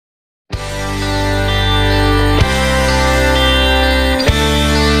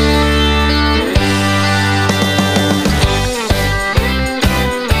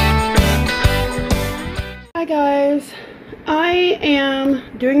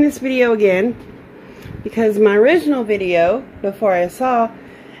doing this video again because my original video, before I saw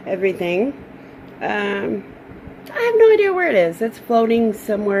everything, I have no idea where it is. It's floating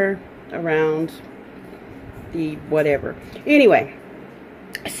somewhere around the whatever. Anyway,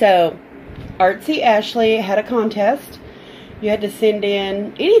 so Artsy Ashley had a contest. You had to send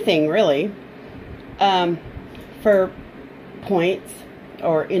in anything really for points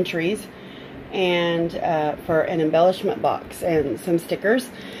or entries, and for an embellishment box and some stickers.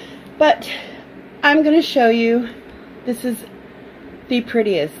 But I'm going to show you, this is the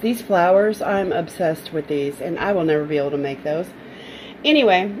prettiest. These flowers, I'm obsessed with these, and I will never be able to make those.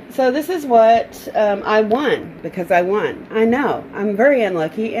 Anyway, so this is what I won, because I won. I know, I'm very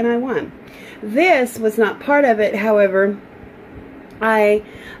unlucky, and I won. This was not part of it, however,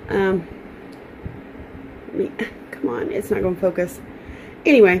 come on, it's not going to focus.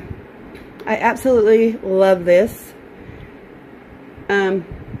 Anyway, I absolutely love this.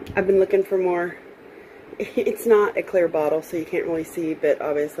 I've been looking for more. It's not a clear bottle, so you can't really see, but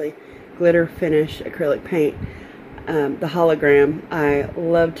obviously glitter finish acrylic paint. The hologram, I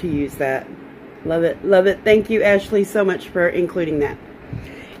love to use that. Love it, love it. Thank you, Ashley, so much for including that.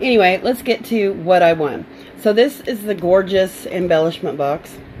 Anyway, let's get to what I won. So this is the gorgeous embellishment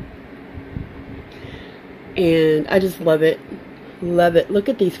box, and I just love it. Love it. Look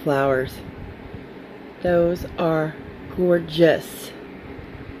at these flowers. Those are gorgeous.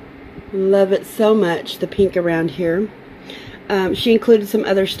 Love it so much. The pink around here. She included some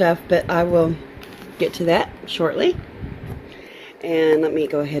other stuff, but I will get to that shortly. And let me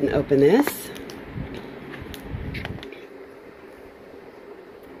go ahead and open this.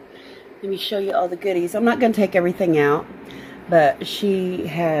 Let me show you all the goodies. I'm not going to take everything out, but she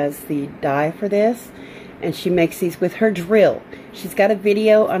has the die for this, and she makes these with her drill. She's got a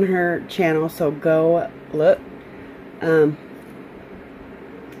video on her channel, so go look.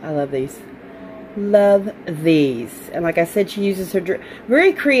 I love these. Love these. And like I said, she uses her drill.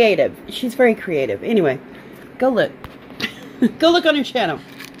 Very creative. She's very creative. Anyway, go look. Go look on her channel.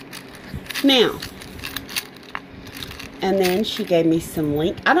 Now, and then she gave me some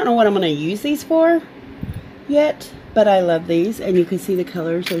link. I don't know what I'm going to use these for yet, but I love these. And you can see the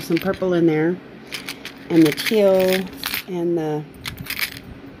colors. There's some purple in there, and the teal, and the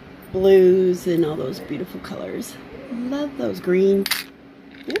blues, and all those beautiful colors. Love those greens.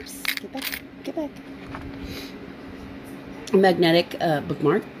 Oops, get back, get back. A magnetic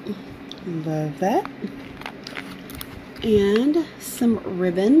bookmark. Love that. And some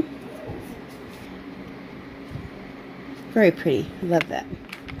ribbon. Very pretty. Love that.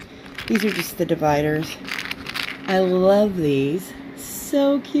 These are just the dividers. I love these.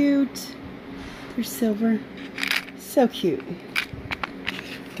 So cute. They're silver. So cute.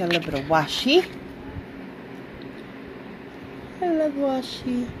 Got a little bit of washi. I love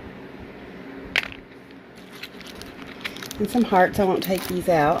washi. And some hearts. I won't take these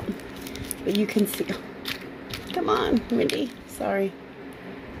out, but you can see. Come on, Wendy. Sorry.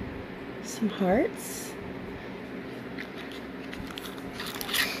 Some hearts.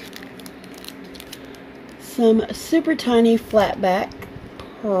 Some super tiny flat back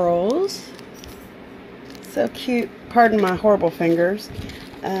pearls. So cute. Pardon my horrible fingers.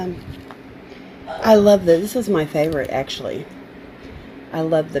 I love this. This is my favorite, actually. I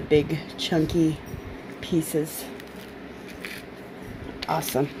love the big, chunky pieces.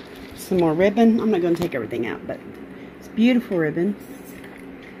 Awesome. Some more ribbon. I'm not going to take everything out, but it's beautiful ribbon.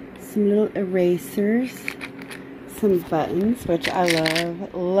 Some little erasers. Some buttons, which I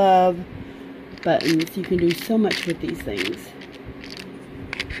love. Love buttons. You can do so much with these things.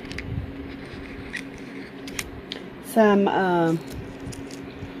 Some, I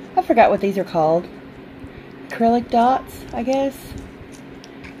forgot what these are called. Acrylic dots, I guess.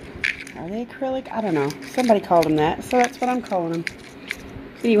 Are they acrylic? I don't know. Somebody called them that, so that's what I'm calling them.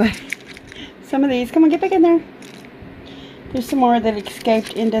 Anyway, some of these. Come on, get back in there. There's some more that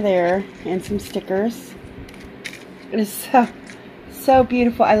escaped into there, and some stickers. It is so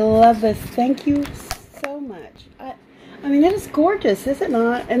beautiful. I love this. Thank you so much. I mean, it is gorgeous, is it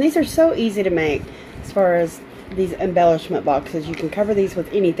not? And these are so easy to make as far as these embellishment boxes. You can cover these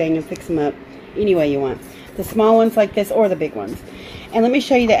with anything and fix them up any way you want. The small ones like this or the big ones. And let me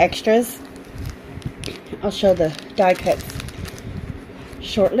show you the extras. I'll show the die cuts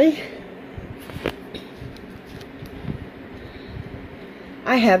shortly.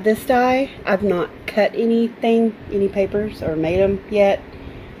 I have this die. I've not cut anything, any papers, or made them yet,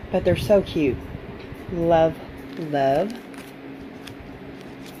 but they're so cute. Love, love.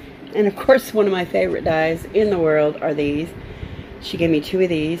 And of course, one of my favorite dies in the world are these. She gave me 2 of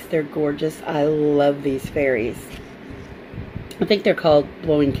these. They're gorgeous. I love these fairies. I think they're called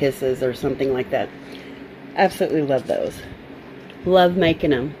blowing kisses or something like that. Absolutely love those. Love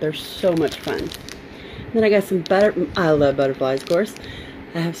making them. They're so much fun. Then I got some I love butterflies, of course.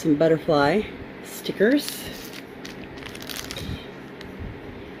 I have some butterfly stickers.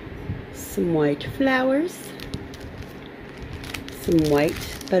 Some white flowers. Some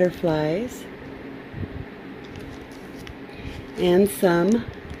white butterflies. And some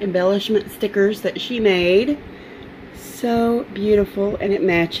embellishment stickers that she made. So beautiful, and it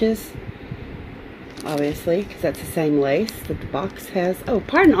matches, obviously, because that's the same lace that the box has. Oh,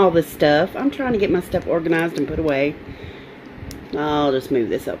 pardon all this stuff. I'm trying to get my stuff organized and put away. I'll just move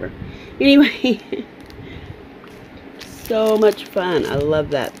this over. Anyway, so much fun. I love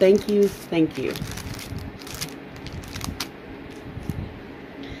that. Thank you. Thank you.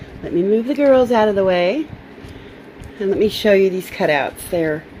 Let me move the girls out of the way. And let me show you these cutouts.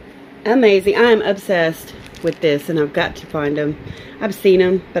 They're amazing. I'm obsessed with this, and I've got to find them. I've seen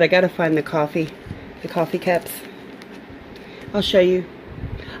them, but I got to find the coffee cups. I'll show you.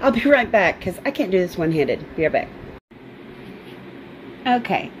 I'll be right back because I can't do this one-handed. Be right back.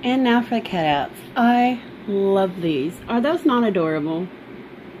 Okay, and now for the cutouts. I love these. Are those not adorable?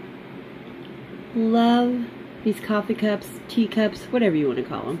 Love these coffee cups, teacups, whatever you want to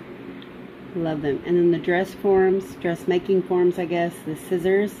call them. Love them. And then the dressmaking forms, I guess. The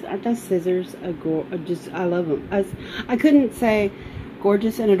scissors. Aren't those scissors? I love them. I couldn't say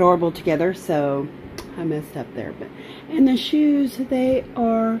gorgeous and adorable together, so I messed up there. And the shoes, they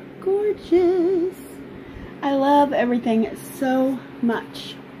are gorgeous. I love everything so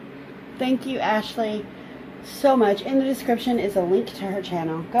much. Thank you, Ashley, so much. In the description is a link to her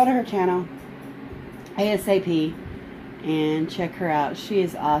channel. Go to her channel ASAP and check her out. She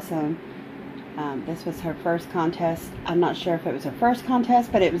is awesome. This was her first contest. I'm not sure if it was her first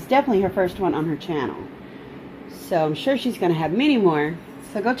contest, but it was definitely her first one on her channel. So I'm sure she's going to have many more.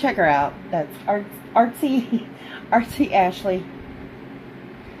 So go check her out. That's Artsy Ashley.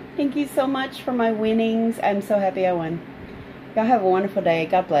 Thank you so much for my winnings. I'm so happy I won. Y'all have a wonderful day.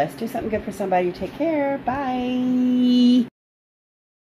 God bless. Do something good for somebody. Take care. Bye.